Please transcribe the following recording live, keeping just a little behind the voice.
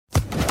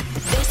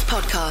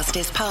podcast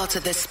is part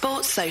of the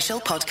Sports Social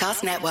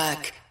Podcast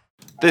Network.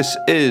 This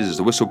is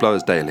the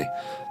Whistleblowers Daily,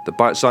 the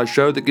bite-sized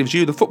show that gives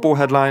you the football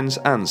headlines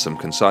and some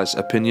concise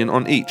opinion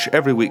on each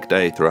every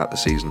weekday throughout the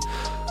season.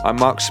 I'm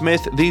Mark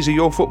Smith. These are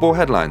your football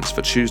headlines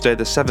for Tuesday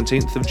the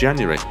 17th of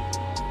January.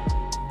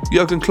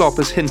 Jurgen Klopp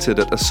has hinted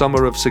at a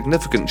summer of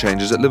significant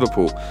changes at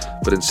Liverpool,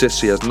 but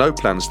insists he has no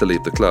plans to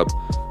leave the club.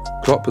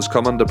 Klopp has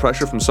come under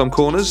pressure from some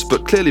corners,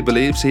 but clearly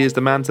believes he is the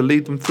man to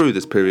lead them through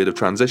this period of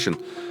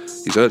transition.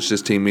 He's urged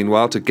his team,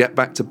 meanwhile, to get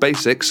back to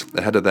basics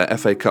ahead of their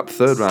FA Cup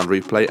third-round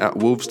replay at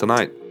Wolves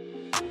tonight.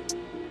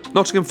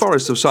 Nottingham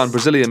Forest have signed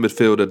Brazilian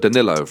midfielder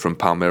Danilo from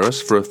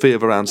Palmeiras for a fee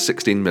of around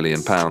 £16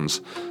 million.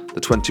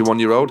 The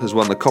 21-year-old has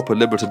won the Copa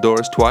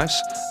Libertadores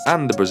twice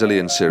and the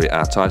Brazilian Serie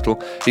A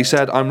title. He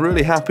said, "I'm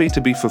really happy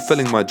to be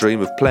fulfilling my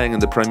dream of playing in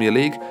the Premier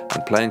League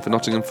and playing for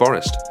Nottingham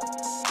Forest."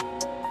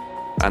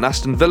 And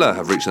Aston Villa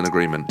have reached an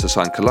agreement to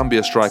sign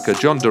Colombia striker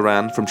John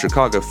Duran from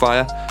Chicago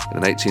Fire in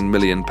an £18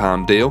 million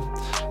deal.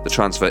 The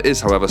transfer is,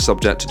 however,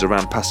 subject to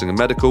Duran passing a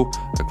medical,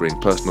 agreeing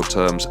personal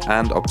terms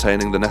and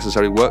obtaining the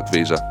necessary work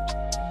visa.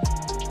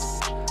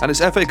 And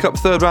it's FA Cup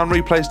third-round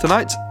replays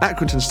tonight.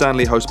 Accrington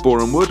Stanley host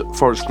Boreham Wood,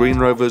 Forest Green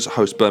Rovers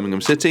host Birmingham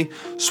City,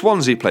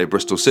 Swansea play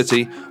Bristol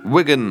City,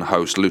 Wigan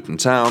host Luton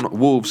Town,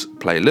 Wolves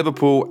play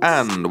Liverpool,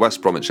 and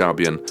West Bromwich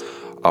Albion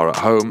are at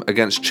home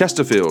against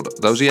Chesterfield.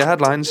 Those are your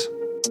headlines.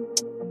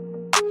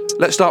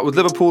 Let's start with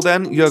Liverpool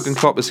then. Jurgen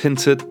Klopp has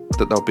hinted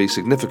that there'll be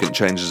significant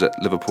changes at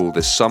Liverpool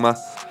this summer,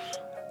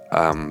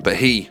 but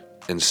he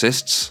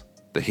insists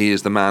that he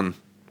is the man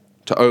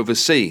to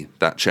oversee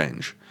that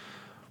change,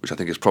 which I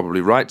think is probably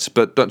right,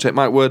 but don't take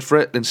my word for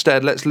it.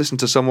 Instead, let's listen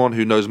to someone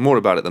who knows more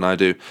about it than I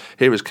do.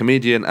 Here is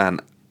comedian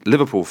and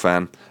Liverpool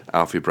fan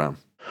Alfie Brown.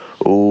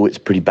 Oh, it's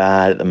pretty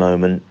bad at the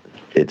moment.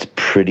 It's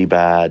pretty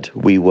bad.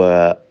 We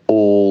were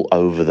all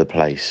over the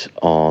place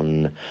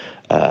on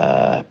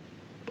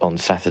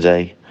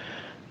Saturday.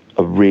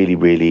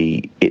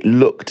 It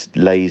looked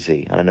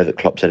lazy. And I know that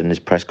Klopp said in his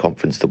press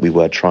conference that we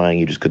were trying.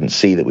 You just couldn't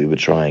see that we were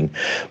trying,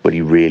 but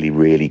he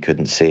really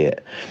couldn't see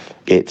it.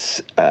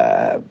 It's,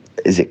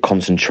 is it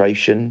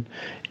concentration?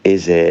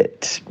 Is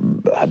it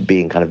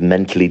being kind of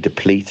mentally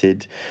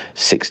depleted?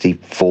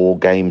 64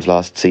 games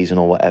last season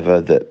or whatever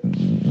that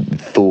you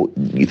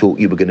thought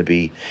you were going to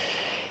be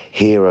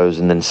heroes,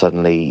 and then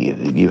suddenly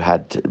you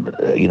had,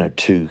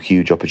 two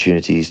huge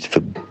opportunities for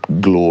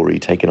glory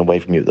taken away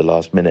from you at the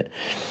last minute.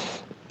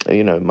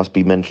 It must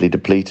be mentally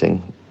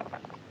depleting.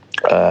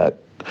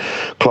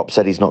 Klopp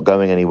said he's not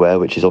going anywhere,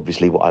 which is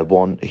obviously what I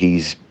want.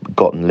 He's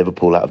gotten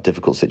Liverpool out of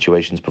difficult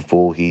situations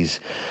before. He's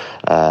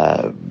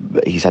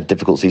had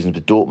difficult seasons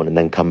with Dortmund and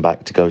then come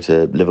back to go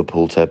to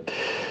Liverpool to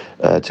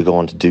go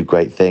on to do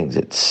great things.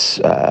 It's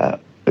not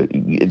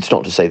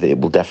to say that it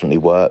will definitely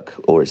work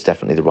or it's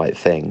definitely the right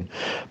thing,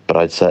 but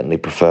I'd certainly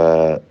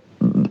prefer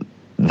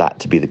that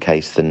to be the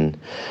case than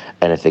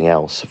anything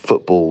else.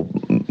 Football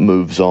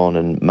moves on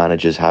and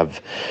managers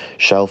have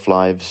shelf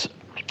lives,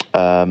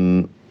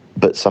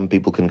 but some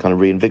people can kind of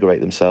reinvigorate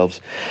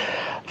themselves.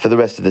 For the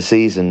rest of the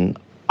season,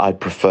 I'd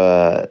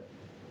prefer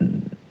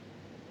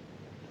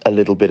a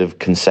little bit of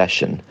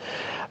concession,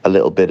 a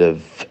little bit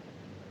of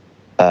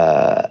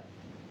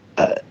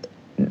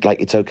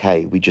it's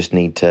okay, we just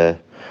need to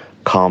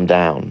calm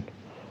down,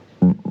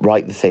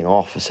 write the thing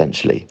off,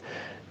 essentially.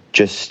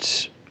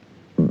 Just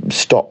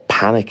stop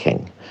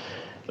panicking.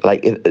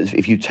 Like,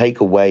 if you take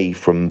away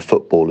from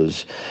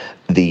footballers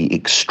the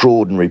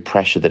extraordinary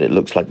pressure that it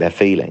looks like they're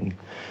feeling,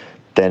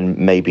 then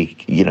maybe,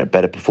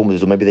 better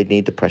performers, or maybe they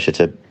need the pressure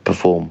to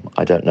perform.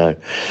 I don't know.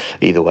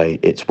 Either way,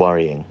 it's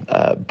worrying.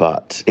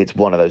 But it's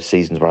one of those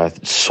seasons where I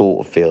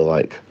sort of feel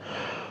like,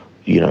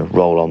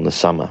 roll on the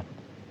summer,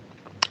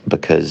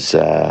 because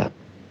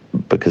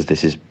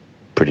this is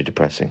pretty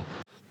depressing.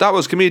 That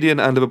was comedian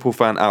and Liverpool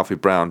fan Alfie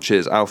Brown.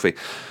 Cheers, Alfie.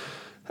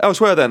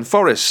 Elsewhere then,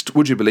 Forest,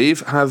 would you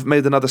believe, have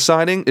made another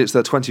signing. It's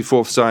their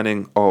 24th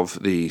signing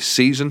of the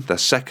season, their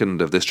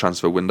second of this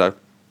transfer window.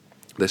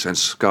 They signed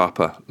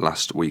Scarpa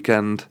last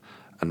weekend,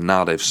 and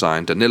now they've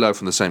signed Danilo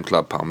from the same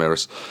club,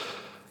 Palmeiras.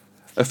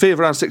 A fee of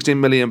around £16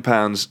 million.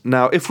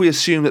 Now, if we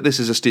assume that this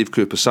is a Steve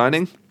Cooper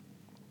signing,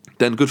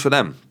 then good for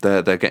them.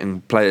 They're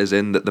getting players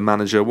in that the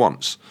manager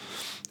wants.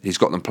 He's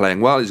got them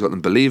playing well, he's got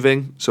them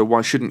believing, so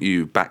why shouldn't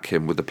you back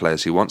him with the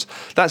players he wants?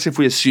 That's if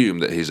we assume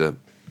that he's a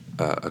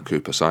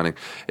Cooper signing.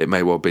 It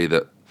may well be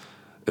that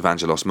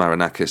Evangelos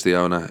Marinakis, the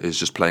owner, is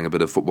just playing a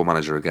bit of Football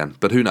Manager again,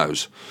 but who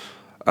knows?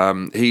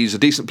 He's a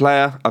decent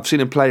player. I've seen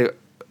him play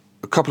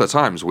a couple of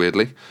times,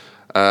 weirdly,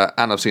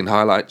 and I've seen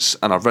highlights,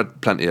 and I've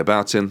read plenty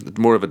about him.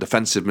 More of a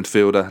defensive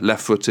midfielder,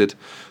 left-footed,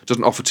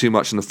 doesn't offer too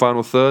much in the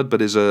final third,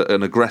 but is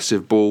an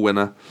aggressive ball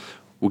winner,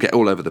 will get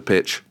all over the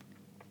pitch.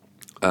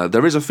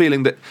 There is a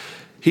feeling that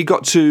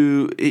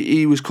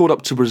he was called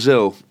up to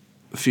Brazil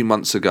a few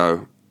months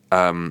ago,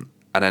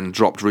 and then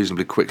dropped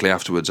reasonably quickly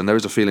afterwards, and there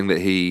is a feeling that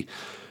he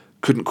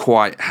couldn't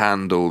quite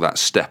handle that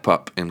step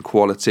up in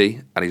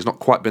quality, and he's not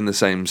quite been the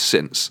same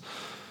since.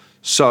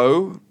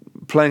 So,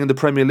 playing in the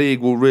Premier League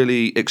will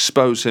really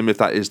expose him if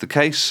that is the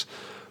case,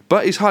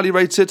 but he's highly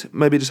rated,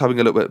 maybe just having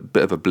a little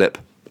bit of a blip.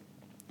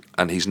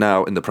 and he's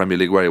now in the Premier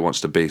League where he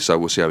wants to be, so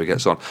we'll see how he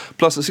gets on.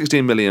 Plus, at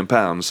 £16 million,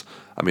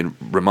 I mean,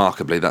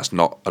 remarkably, that's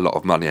not a lot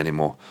of money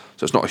anymore.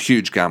 So it's not a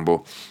huge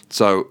gamble.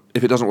 So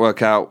if it doesn't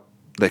work out,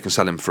 they can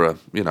sell him for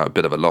a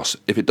bit of a loss.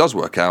 If it does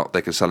work out,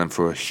 they can sell him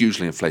for a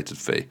hugely inflated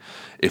fee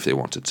if they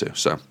wanted to.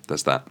 So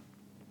there's that.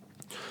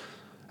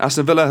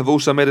 Aston Villa have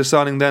also made a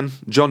signing then.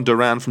 John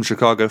Duran from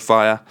Chicago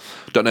Fire.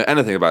 Don't know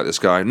anything about this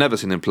guy. Never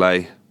seen him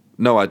play.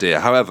 No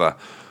idea. However,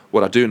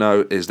 what I do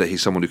know is that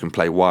he's someone who can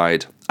play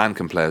wide and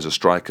can play as a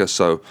striker.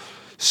 So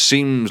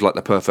seems like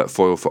the perfect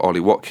foil for Ollie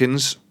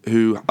Watkins,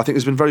 who I think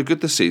has been very good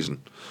this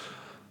season.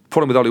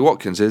 Problem with Ollie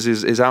Watkins is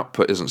his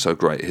output isn't so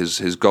great.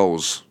 His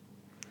goals,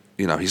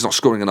 he's not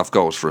scoring enough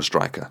goals for a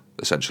striker,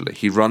 essentially.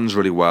 He runs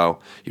really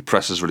well. He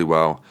presses really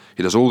well.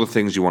 He does all the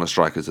things you want a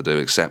striker to do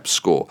except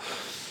score.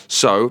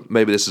 So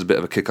maybe this is a bit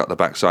of a kick up the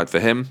backside for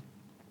him.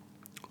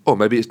 Or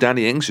maybe it's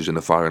Danny Ings who's in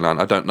the firing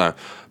line. I don't know.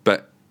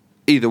 But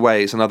either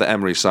way, it's another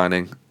Emery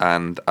signing,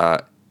 and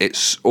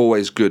it's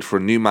always good for a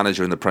new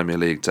manager in the Premier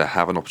League to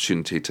have an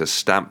opportunity to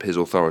stamp his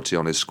authority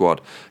on his squad,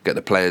 get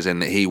the players in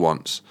that he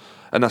wants.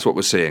 And that's what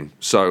we're seeing.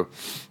 So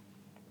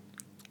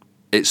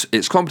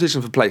it's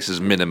competition for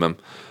places minimum,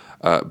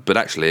 but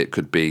actually it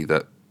could be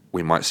that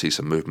we might see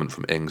some movement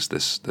from Ings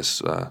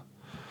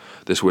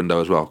this window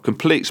as well.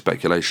 Complete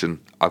speculation.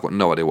 I've got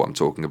no idea what I'm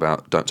talking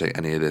about. Don't take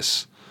any of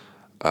this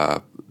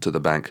to the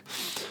bank.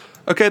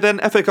 Okay then,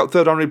 FA Cup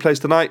third round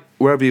replays tonight.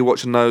 Wherever you're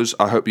watching those,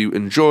 I hope you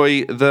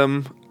enjoy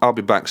them. I'll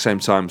be back same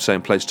time,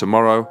 same place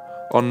tomorrow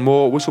on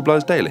more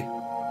Whistleblowers Daily.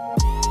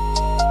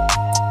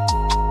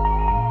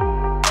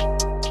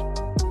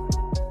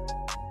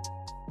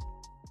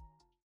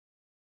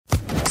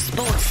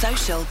 Sports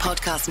Social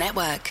Podcast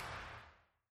Network.